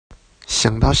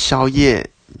想到宵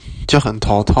夜就很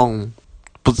头痛，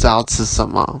不知道吃什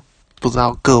么，不知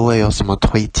道各位有什么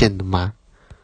推荐的吗？